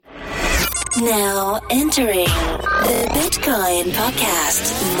Now entering the Bitcoin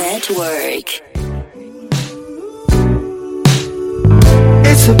Podcast Network.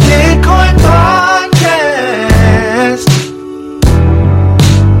 It's a Bitcoin Podcast.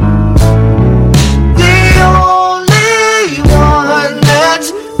 The only one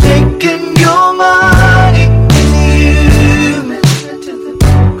that's making your money is you. Listen to the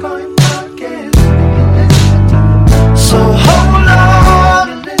Bitcoin Podcast. So hold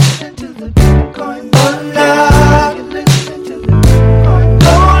on. Listen to the Bitcoin Podcast. Listen to the Bitcoin.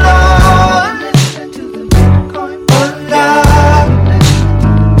 Hold on. Listen to the Bitcoin Podcast.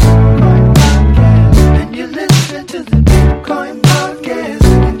 And you listen to the Bitcoin Podcast.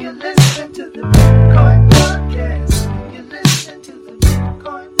 And you listen to the Bitcoin Podcast. And you listen to the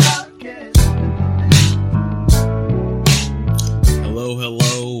Bitcoin Podcast. Hello.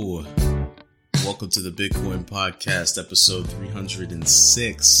 Welcome to the Bitcoin Podcast, episode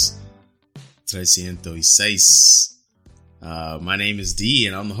 306. 306. My name is D,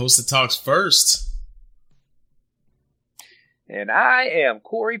 and I'm the host that talks first. And I am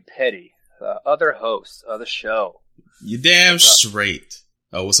Corey Petty, the other host of the show. You damn straight.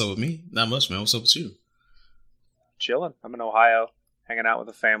 Oh, what's up with me? Not much, man. What's up with you? Chilling. I'm in Ohio, hanging out with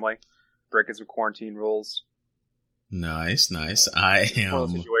the family, breaking some quarantine rules. Nice. I One of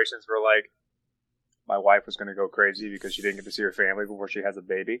those am. situations where, like, my wife was going to go crazy because she didn't get to see her family before she has a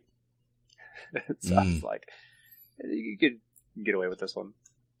baby. So I was like, you could get away with this one.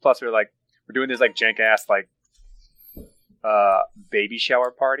 Plus, we're doing this, like, jank-ass, like, baby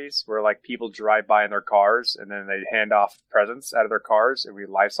shower parties where, like, people drive by in their cars and then they hand off presents out of their cars and we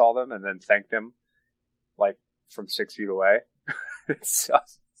Lysol them and then thank them, like, from 6 feet away. It's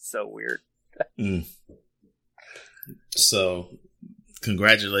so weird. Mm. So,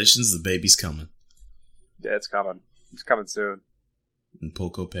 congratulations, the baby's coming. Yeah, it's coming. It's coming soon. And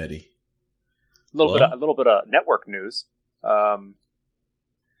Poco Petty. A little bit of network news. For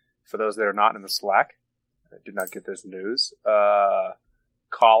those that are not in the Slack, I did not get this news.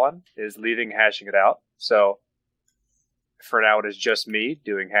 Colin is leaving Hashing It Out. So for now, it is just me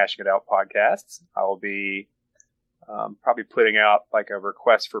doing Hashing It Out podcasts. I will be probably putting out like a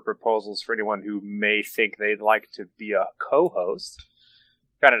request for proposals for anyone who may think they'd like to be a co-host.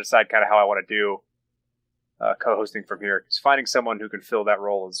 Kind of decide kind of how I want to do co-hosting from here. Because finding someone who can fill that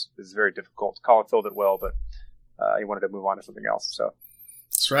role is very difficult. Colin filled it well, but he wanted to move on to something else. So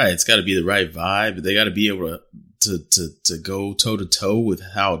That's right. It's got to be the right vibe. They got to be able to go toe to toe with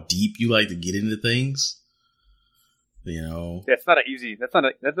how deep you like to get into things. You know, yeah, it's not an easy.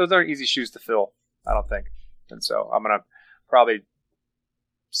 Those aren't easy shoes to fill, I don't think. And so I'm gonna probably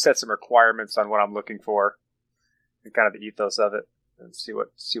set some requirements on what I'm looking for and kind of the ethos of it, and see what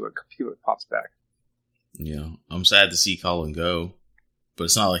pops back. Yeah, I'm sad to see Colin go, but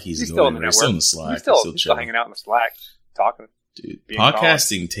it's not like he's still in the anywhere. He's network. still in the Slack. He's still hanging out in the Slack, talking. Dude, being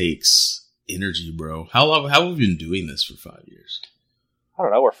podcasting takes energy, bro. How have we been doing this for 5 years? I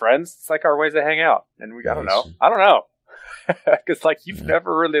don't know. We're friends. It's like our ways to hang out, and I don't know. Because like you've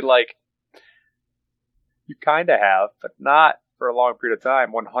never really like. You kind of have, but not for a long period of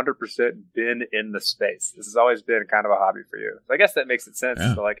time, 100% been in the space. This has always been kind of a hobby for you. So I guess that makes it sense.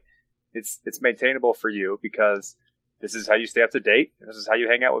 Yeah. So like, it's maintainable for you because this is how you stay up to date, and this is how you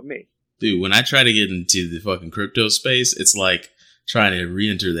hang out with me. Dude, when I try to get into the fucking crypto space, it's like trying to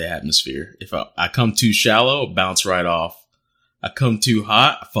re-enter the atmosphere. If I come too shallow, bounce right off. I come too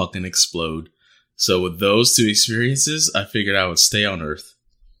hot, I fucking explode. So with those two experiences, I figured I would stay on Earth.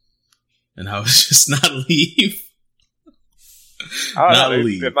 And I would just not leave. I don't know.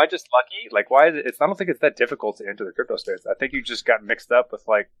 Dude. Am I just lucky? Like, why is it? I don't think it's that difficult to enter the crypto space. I think you just got mixed up with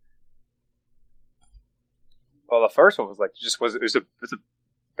like. Well, the first one was like it was a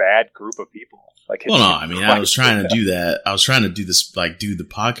bad group of people. Like, well, no, I mean, I was trying to do that. I was trying to do this, like, do the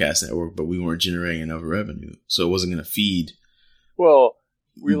podcast network, but we weren't generating enough revenue, so it wasn't going to feed. Well,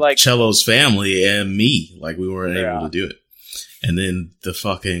 we like Cello's family and me. Like, we weren't Yeah. able to do it. And then the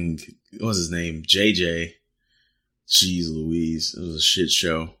fucking, what was his name? JJ. Jeez Louise. It was a shit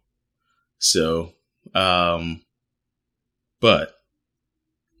show. So, but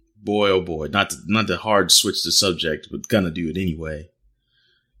boy, oh boy, not to hard switch the subject, but gonna do it anyway.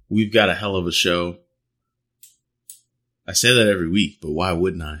 We've got a hell of a show. I say that every week, but why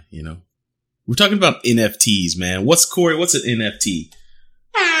wouldn't I? You know, we're talking about NFTs, man. Corey? What's an NFT?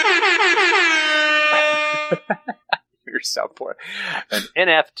 your soundboard. An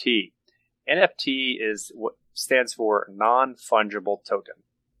NFT. NFT is what stands for non-fungible token.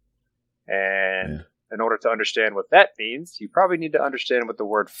 And in order to understand what that means, you probably need to understand what the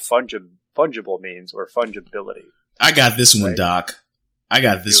word fungible means, or fungibility. I got this one, Right. Doc. I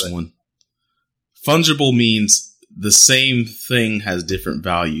got this one. fungible means the same thing has different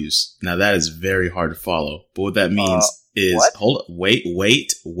values. Now that is very hard to follow. But what that means is, what? hold on,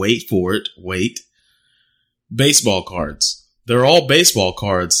 wait for it. Baseball cards. They're all baseball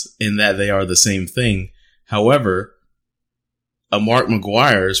cards in that they are the same thing. However, a Mark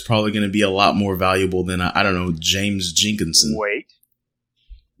McGuire is probably going to be a lot more valuable than I don't know, James Jenkinson. Wait.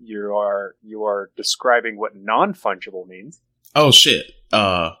 You are describing what non-fungible means. Oh shit.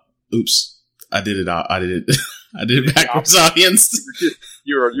 Oops. I did it I did it backwards, audience.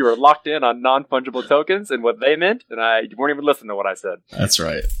 You were locked in on non-fungible tokens and what they meant, and you weren't even listening to what I said. That's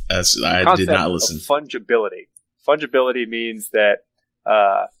right. I did not listen. Fungibility. Fungibility means that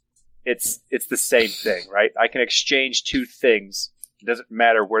it's the same thing, right? I can exchange two things. It doesn't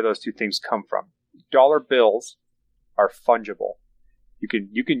matter where those two things come from. Dollar bills are fungible.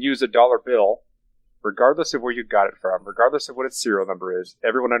 You can use a dollar bill regardless of where you got it from, regardless of what its serial number is.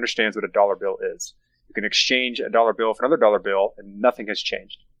 Everyone understands what a dollar bill is. You can exchange a dollar bill for another dollar bill, and nothing has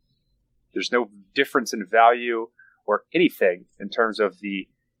changed. There's no difference in value or anything in terms of the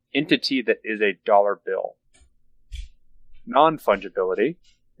entity that is a dollar bill. Non-fungibility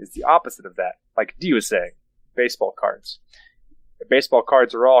is the opposite of that. Like D was saying, baseball cards. Baseball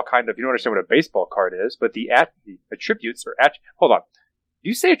cards are all kind of, you don't understand what a baseball card is, but the attributes or hold on. Do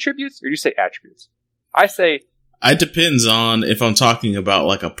you say attributes or do you say attributes? I say... It depends on if I'm talking about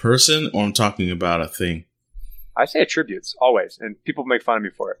like a person or I'm talking about a thing. I say attributes, always, and people make fun of me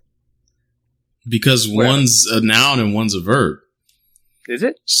for it. Because one's a noun and one's a verb. Is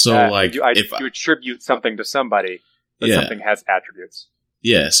it? So like... you attribute something to somebody, but something has attributes.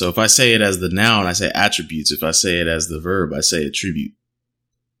 Yeah, so if I say it as the noun, I say attributes. If I say it as the verb, I say attribute.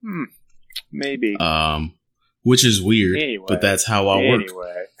 Maybe. Which is weird, anyway, but that's how I work.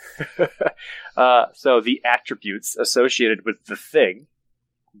 Anyway. So the attributes associated with the thing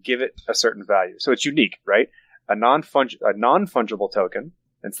give it a certain value. So it's unique, right? A non-fungible token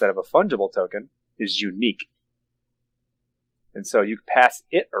instead of a fungible token is unique. And so you pass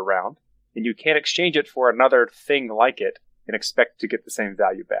it around, and you can't exchange it for another thing like it and expect to get the same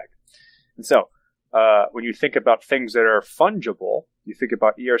value back. And so when you think about things that are fungible, you think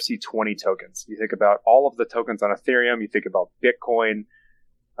about ERC20 tokens. You think about all of the tokens on Ethereum. You think about Bitcoin.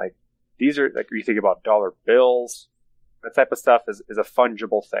 Like these are like you think about dollar bills. That type of stuff is a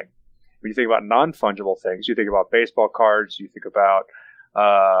fungible thing. When you think about non-fungible things, you think about baseball cards. You think about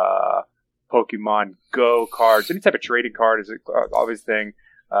Pokemon Go cards. Any type of trading card is an obvious thing.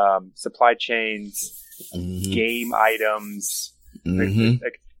 Supply chains. Game items.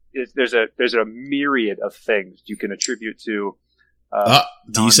 There's a myriad of things you can attribute to.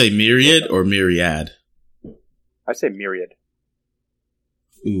 Do you say myriad or myriad? I say myriad.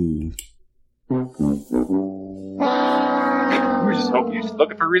 Ooh. You're just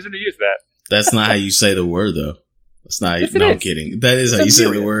looking for a reason to use that. That's not how you say the word, though. That's not. Yes, no, I'm is. kidding. That is how you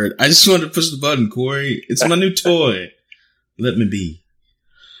say the word. I just wanted to push the button, Corey. It's my new toy. Let me be.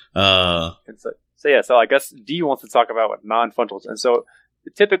 So I guess D wants to talk about what non-fungibles. And so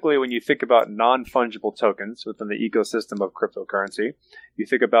typically when you think about non-fungible tokens within the ecosystem of cryptocurrency, you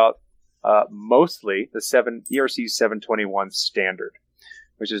think about mostly the ERC 721 standard,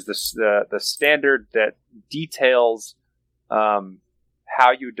 which is the standard that details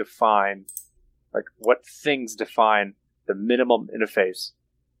how you define, like what things define the minimum interface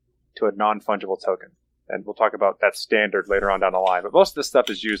to a non-fungible token. And we'll talk about that standard later on down the line. But most of this stuff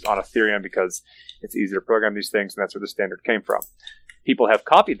is used on Ethereum because it's easy to program these things, and that's where the standard came from. People have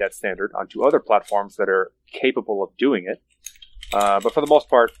copied that standard onto other platforms that are capable of doing it. But for the most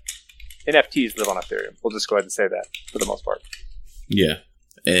part, NFTs live on Ethereum. We'll just go ahead and say that for the most part. Yeah.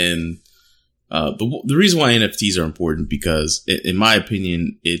 And the reason why NFTs are important because, in my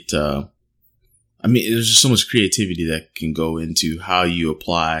opinion, there's just so much creativity that can go into how you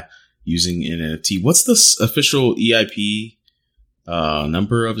apply using an NFT. What's the official EIP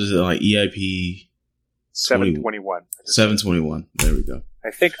number of? Is it like EIP 721? 721. There we go. I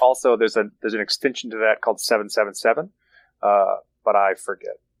think also there's an extension to that called 777, but I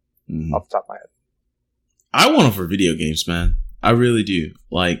forget off the top of my head. I want them for video games, man. I really do.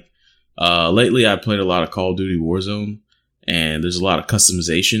 Like lately, I played a lot of Call of Duty Warzone, and there's a lot of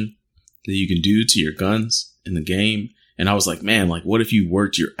customization that you can do to your guns in the game. And I was like, man, like, what if you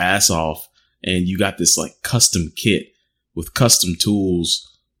worked your ass off and you got this like custom kit with custom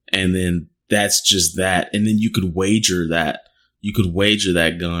tools, and then that's just that, and then you could wager that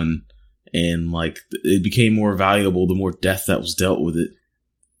gun, and like it became more valuable the more death that was dealt with it.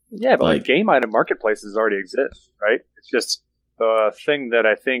 Yeah, but like game item marketplaces already exist, right? It's just the thing that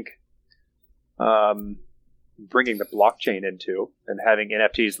I think bringing the blockchain into and having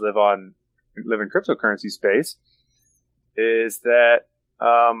NFTs live on live in cryptocurrency space is that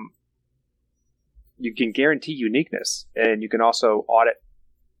you can guarantee uniqueness, and you can also audit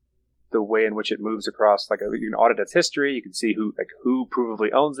the way in which it moves across. Like, you can audit its history. You can see who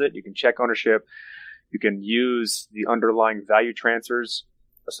provably owns it. You can check ownership. You can use the underlying value transfers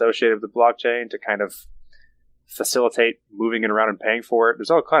associated with the blockchain to kind of facilitate moving it around and paying for it. There's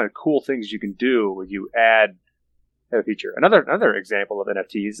all kind of cool things you can do when you add a feature. Another example of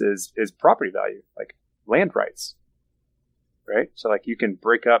NFTs is property value, like land rights, right? So like you can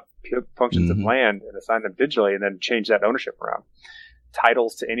break up functions of land and assign them digitally, and then change that ownership around.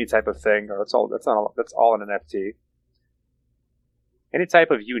 Titles to any type of thing, or that's all an NFT. Any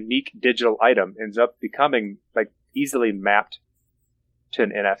type of unique digital item ends up becoming like easily mapped to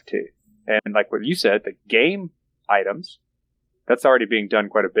an NFT. And like what you said, the game items, that's already being done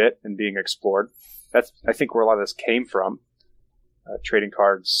quite a bit and being explored. That's, I think, where a lot of this came from. Trading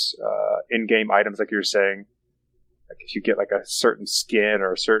cards, in-game items, like you were saying. Like if you get like a certain skin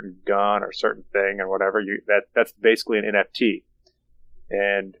or a certain gun or a certain thing or whatever, that's basically an NFT.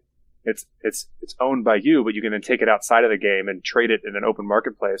 And it's owned by you, but you can then take it outside of the game and trade it in an open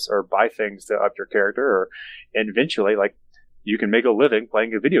marketplace or buy things to up your character, and eventually, like, you can make a living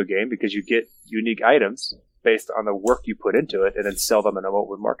playing a video game because you get unique items based on the work you put into it, and then sell them in an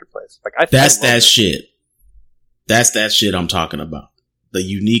open marketplace. Like, that's that shit. That's that shit I'm talking about. The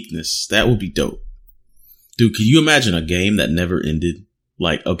uniqueness. That would be dope. Dude, can you imagine a game that never ended?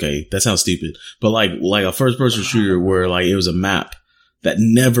 Like, okay, that sounds stupid, but like a first person shooter where like it was a map that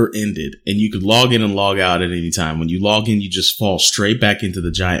never ended, and you could log in and log out at any time. When you log in, you just fall straight back into the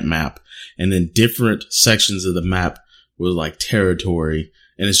giant map, and then different sections of the map was like territory,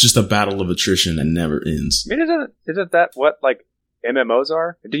 and it's just a battle of attrition that never ends. I mean, isn't that what like MMOs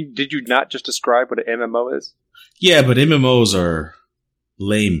are? Did you not just describe what an MMO is? Yeah, but MMOs are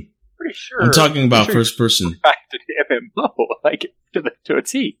lame. Pretty sure. I'm talking about first person. Back to the MMO, like to a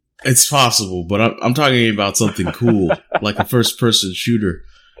T. It's possible, but I'm talking about something cool, like a first person shooter.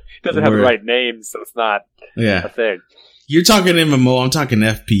 It doesn't have the right name, so it's not a thing. You're talking MMO, I'm talking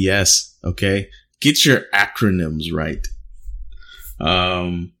FPS, okay? Get your acronyms right.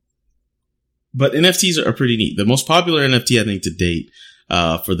 But NFTs are pretty neat. The most popular NFT, I think, to date,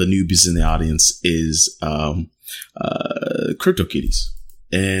 for the newbies in the audience is CryptoKitties.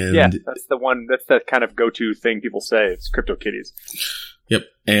 And yeah, that's the one. That's the kind of go-to thing people say. It's CryptoKitties. Yep.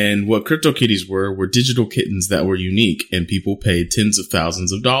 And what CryptoKitties were digital kittens that were unique, and people paid tens of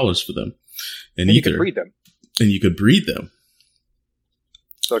thousands of dollars for them. And you could breed them. And you could breed them.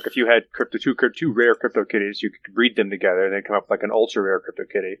 So like if you had two rare CryptoKitties, you could breed them together and then come up with like an ultra rare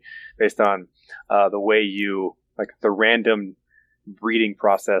CryptoKitty based on the way you, like the random breeding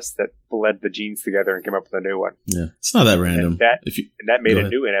process that bled the genes together and came up with a new one. Yeah, it's not that random. And that made a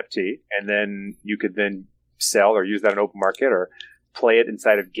new NFT, and then you could then sell or use that in open market or play it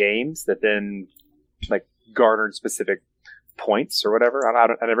inside of games that then like garnered specific points or whatever. I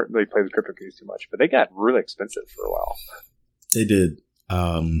never really played with CryptoKitties too much, but they got really expensive for a while. They did.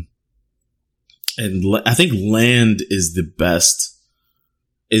 And I think land is the best.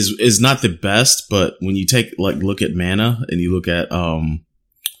 Is not the best, but when you take look at Mana and you look at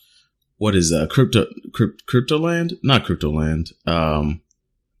what is Cryptoland? Not Cryptoland.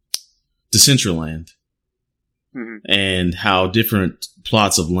 Decentraland. Mm-hmm. And how different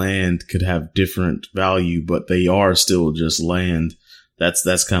plots of land could have different value, but they are still just land.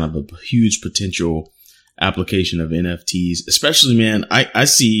 That's kind of a huge potential application of NFTs. Especially, man, I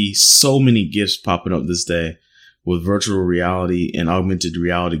see so many gifts popping up this day with virtual reality and augmented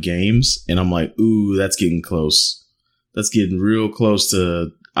reality games. And I'm like, ooh, that's getting close. That's getting real close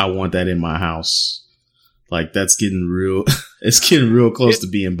to, I want that in my house. Like, that's getting real, it's getting real close to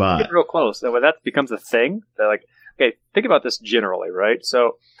being bought. Getting real close. And when that becomes a thing, they're like, okay, think about this generally, right?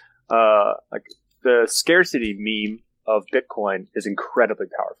 So, like, the scarcity meme of Bitcoin is incredibly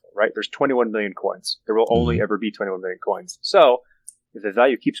powerful, right? There's 21 million coins. There will only ever be 21 million coins. So, if the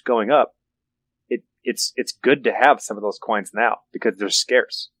value keeps going up, it's good to have some of those coins now because they're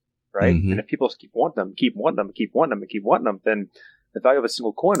scarce, right? Mm-hmm. And if people keep wanting them, then the value of a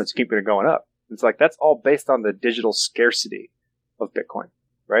single coin is keep going up. It's like that's all based on the digital scarcity of Bitcoin,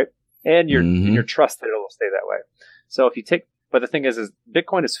 right? And your trust that it'll stay that way. So if you take, but the thing is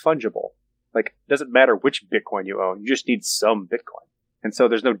Bitcoin is fungible. Like, it doesn't matter which Bitcoin you own. You just need some Bitcoin, and so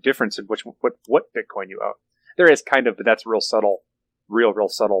there's no difference in what Bitcoin you own. There is kind of, but that's real subtle,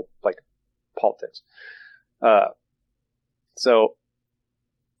 like politics. So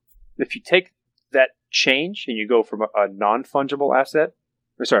if you take that change and you go from a fungible asset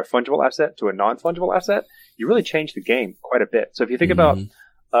to a non-fungible asset, you really change the game quite a bit. So if you think about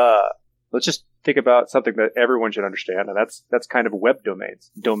let's just think about something that everyone should understand, and that's kind of web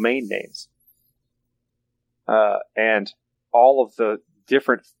domains, domain names, and all of the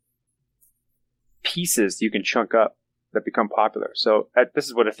different pieces you can chunk up that become popular. So this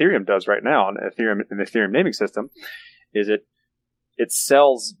is what Ethereum does right now in the Ethereum naming system, is it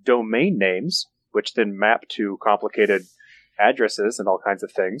sells domain names, which then map to complicated addresses and all kinds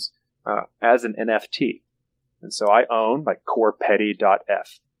of things as an NFT. And so I own like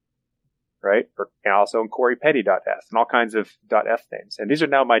corepetty.f, right? I also own coreypetty.f and all kinds of .f names. And these are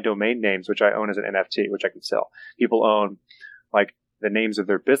now my domain names, which I own as an NFT, which I can sell. People own like the names of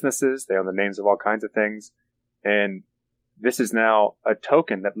their businesses. They own the names of all kinds of things. And this is now a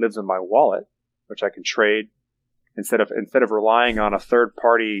token that lives in my wallet, which I can trade instead of relying on a third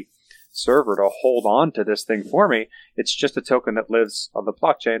party server to hold on to this thing for me. It's just a token that lives on the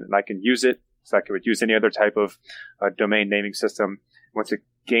blockchain, and I can use it just like I would use any other type of domain naming system. Once it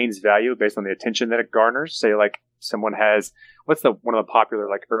gains value based on the attention that it garners, say like someone has, what's one of the popular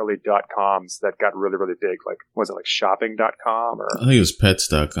like early .coms that got really, really big? Like, was it like shopping.com or? I think it was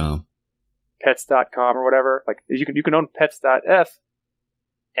pets.com. Pets.com or whatever. Like you can own pets.f.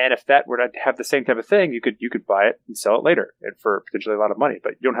 And if that were to have the same type of thing, you could buy it and sell it later and for potentially a lot of money.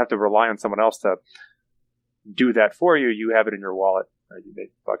 But you don't have to rely on someone else to do that for you. You have it in your wallet. You may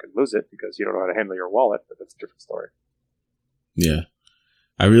fucking lose it because you don't know how to handle your wallet, but that's a different story. Yeah.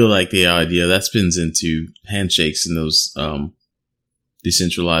 I really like the idea. That spins into handshakes and those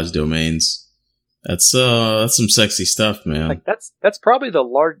decentralized domains. That's some sexy stuff, man. Like that's probably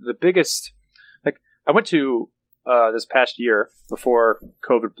the biggest. Like I went to this past year before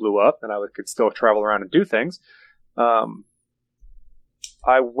COVID blew up and I could still travel around and do things.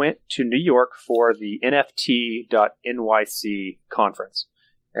 I went to New York for the NFT.NYC conference.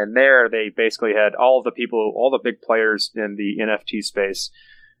 And there they basically had all the big players in the NFT space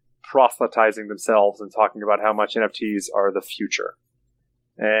proselytizing themselves and talking about how much NFTs are the future.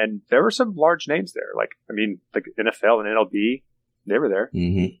 And there were some large names there. Like NFL and MLB, they were there.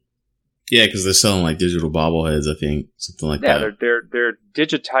 Mm-hmm. Yeah, because they're selling like digital bobbleheads, I think, something like that. Yeah, they're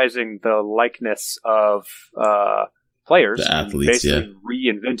digitizing the likeness of players, the athletes, basically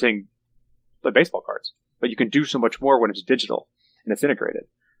reinventing the baseball cards. But you can do so much more when it's digital and it's integrated.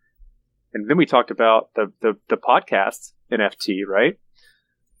 And then we talked about the podcast NFT, right?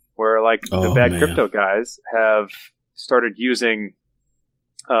 Where like the bad crypto guys have started using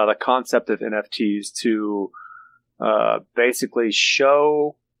the concept of NFTs to basically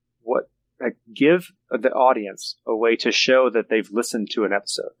show give the audience a way to show that they've listened to an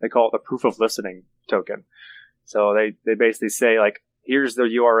episode. They call it the proof of listening token. So they basically say like, here's the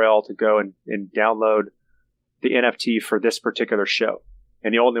URL to go and download the NFT for this particular show.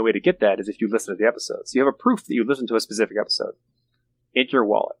 And the only way to get that is if you listen to the episodes. So you have a proof that you listened to a specific episode in your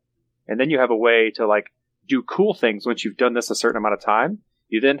wallet. And then you have a way to like do cool things once you've done this a certain amount of time.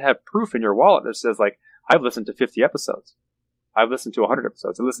 You then have proof in your wallet that says like, I've listened to 50 episodes. I've listened to 100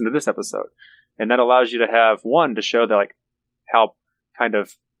 episodes. I listened to this episode. And that allows you to have one to show that like how kind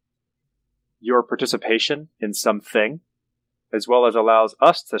of your participation in something, as well as allows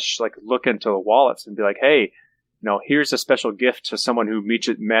us to look into the wallets and be like, hey, here's a special gift to someone who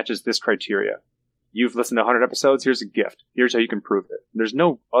matches this criteria. You've listened to 100 episodes. Here's a gift. Here's how you can prove it. There's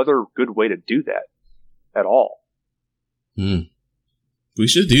no other good way to do that at all. We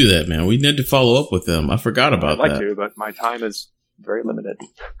should do that, man. We need to follow up with them. I forgot about that. I'd like to, but my time is very limited.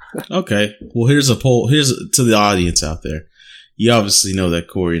 Okay. Well, here's a poll. Here's to the audience out there. You obviously know that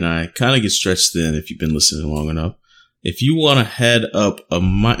Corey and I kind of get stretched thin if you've been listening long enough. If you want to head up a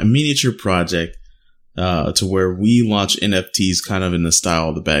miniature project to where we launch NFTs kind of in the style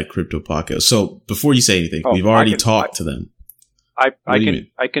of the Bad Crypto Podcast. So before you say anything, we've already talked to them. I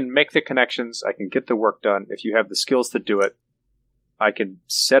can make the connections. I can get the work done. If you have the skills to do it, I can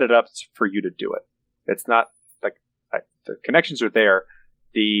set it up for you to do it. It's not like the connections are there.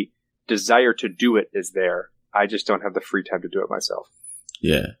 The desire to do it is there. I just don't have the free time to do it myself.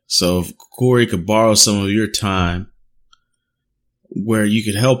 Yeah. So if Corey could borrow some of your time where you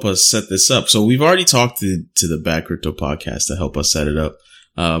could help us set this up. So we've already talked to the Bad Crypto Podcast to help us set it up.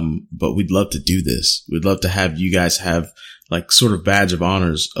 But we'd love to do this. We'd love to have you guys have like sort of badge of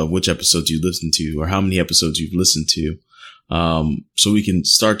honors of which episodes you listened to or how many episodes you've listened to. So we can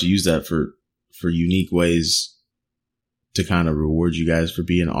start to use that for unique ways to kind of reward you guys for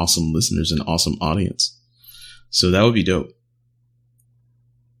being awesome listeners and awesome audience. So that would be dope.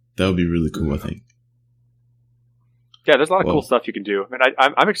 That would be really cool, I think. Yeah, there's a lot of cool stuff you can do. I mean,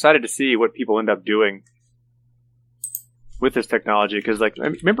 I'm excited to see what people end up doing with this technology because, like, I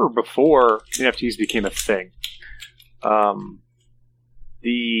remember before NFTs became a thing,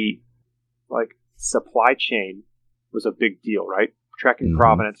 the like supply chain was a big deal, right? Tracking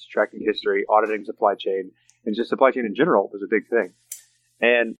provenance, tracking history, auditing supply chain, and just supply chain in general was a big thing.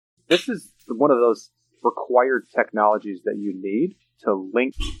 And this is one of those required technologies that you need to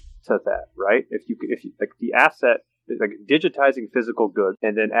link to that, right? If you like the asset, like digitizing physical goods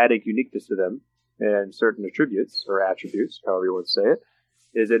and then adding uniqueness to them and certain attributes, however you want to say it,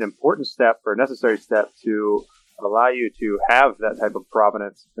 is an important step or a necessary step to allow you to have that type of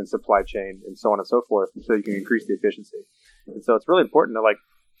provenance and supply chain and so on and so forth, so you can increase the efficiency. And so it's really important to like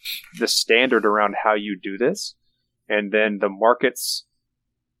the standard around how you do this, and then the markets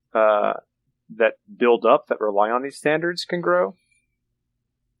that build up that rely on these standards can grow,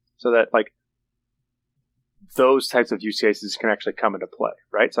 so that like those types of use cases can actually come into play,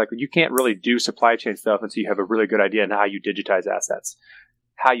 right? So like you can't really do supply chain stuff until you have a really good idea on how you digitize assets.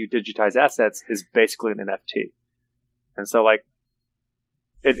 How you digitize assets is basically an NFT. And so like,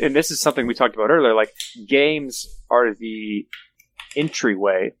 and this is something we talked about earlier, like games are the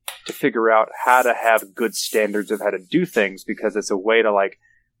entryway to figure out how to have good standards of how to do things, because it's a way to like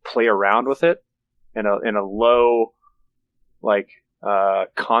play around with it in a low like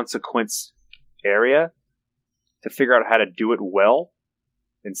consequence area to figure out how to do it well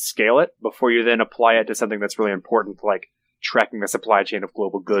and scale it before you then apply it to something that's really important, like tracking the supply chain of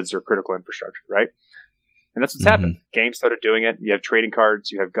global goods or critical infrastructure, right? And that's what's happened. Games started doing it. You have trading cards,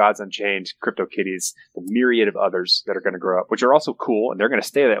 you have Gods Unchained, CryptoKitties, the myriad of others that are going to grow up, which are also cool, and they're going to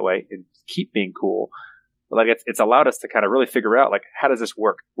stay that way and keep being cool. But like it's allowed us to kind of really figure out, like, how does this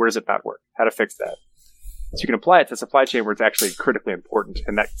work? Where does it not work? How to fix that? So you can apply it to supply chain where it's actually critically important,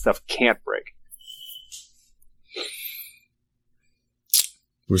 and that stuff can't break.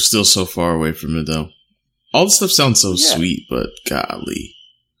 We're still so far away from it, though. All the stuff sounds so sweet, but golly,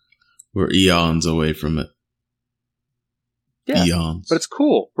 we're eons away from it. Yeah, eons. But it's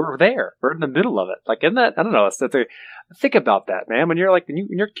cool. We're there. We're in the middle of it. Like, isn't that? I don't know. Think about that, man. When you're like, when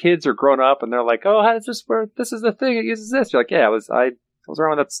your kids are grown up and they're like, "Oh, how does this work? This is the thing. It uses this." You're like, "Yeah, I was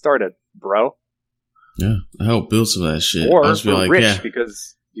around when that started, bro." Yeah, I helped build some of that shit. Or I just we're be like, rich yeah,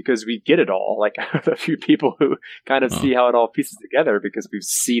 because we get it all. Like a few people who kind of see how it all pieces together because we've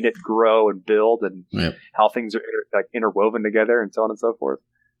seen it grow and build and how things are interwoven together and so on and so forth.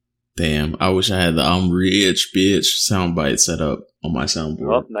 Damn, I wish I had the "I'm rich, bitch" soundbite set up on my soundboard.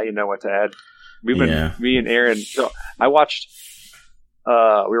 Well, now you know what to add. Me and Aaron. So I watched. We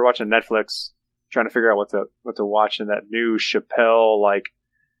were watching Netflix, trying to figure out what to watch in that new Chappelle like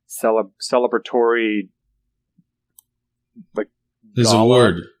celebratory like his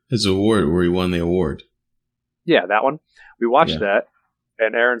award where he won the award. Yeah, that one. We watched that,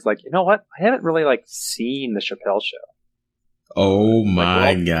 and Aaron's like, "You know what? I haven't really like seen the Chappelle show." Oh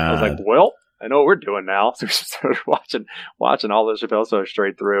my God. I was like, well, I know what we're doing now. So we started watching all the Chappelle show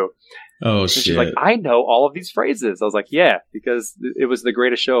straight through. Oh, and shit. She's like, I know all of these phrases. I was like, yeah, because it was the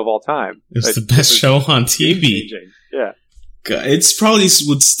greatest show of all time. It was the best show on TV. Yeah. God, it's probably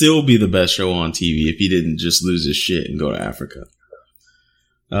would still be the best show on TV if he didn't just lose his shit and go to Africa.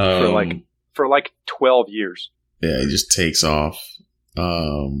 For like 12 years. Yeah, he just takes off.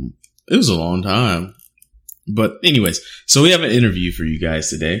 It was a long time. But anyways, so we have an interview for you guys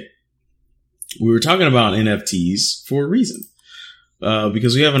today. We were talking about NFTs for a reason.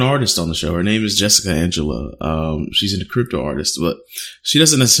 Because we have an artist on the show. Her name is Jessica Angela. She's a crypto artist, but she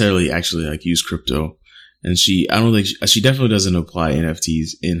doesn't necessarily actually like use crypto. And she definitely doesn't apply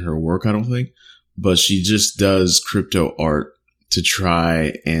NFTs in her work, I don't think. But she just does crypto art to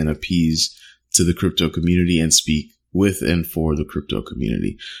try and appease to the crypto community and speak with and for the crypto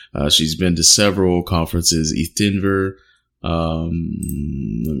community. She's been to several conferences, ETH Denver. Let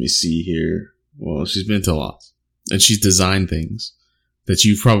me see here. Well, she's been to lots, and she's designed things that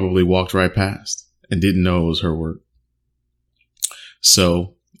you probably walked right past and didn't know it was her work.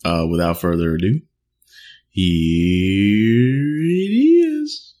 So, without further ado, here it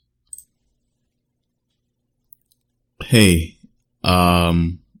is. Hey, I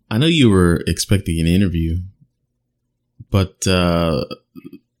know you were expecting an interview, but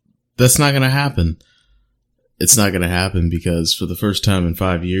that's not going to happen. It's not going to happen because for the first time in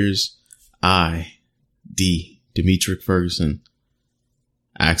 5 years, I, Demetric Ferguson,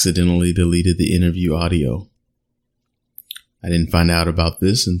 accidentally deleted the interview audio. I didn't find out about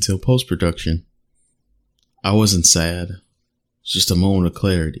this until post-production. I wasn't sad. It's just a moment of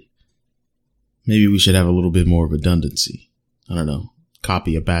clarity. Maybe we should have a little bit more redundancy. I don't know.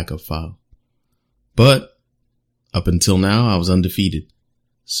 Copy a backup file. But up until now, I was undefeated.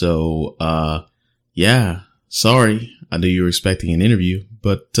 So, yeah, sorry. I knew you were expecting an interview,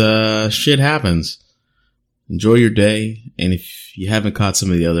 but shit happens. enjoy your day. And if you haven't caught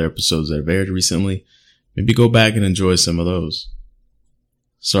some of the other episodes that have aired recently, maybe go back and enjoy some of those.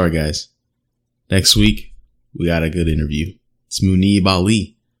 Sorry, guys. Next week, we got a good interview. It's Muneeb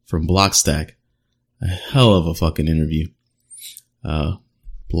Ali from Blockstack. A hell of a fucking interview.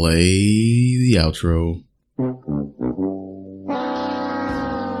 Play the outro.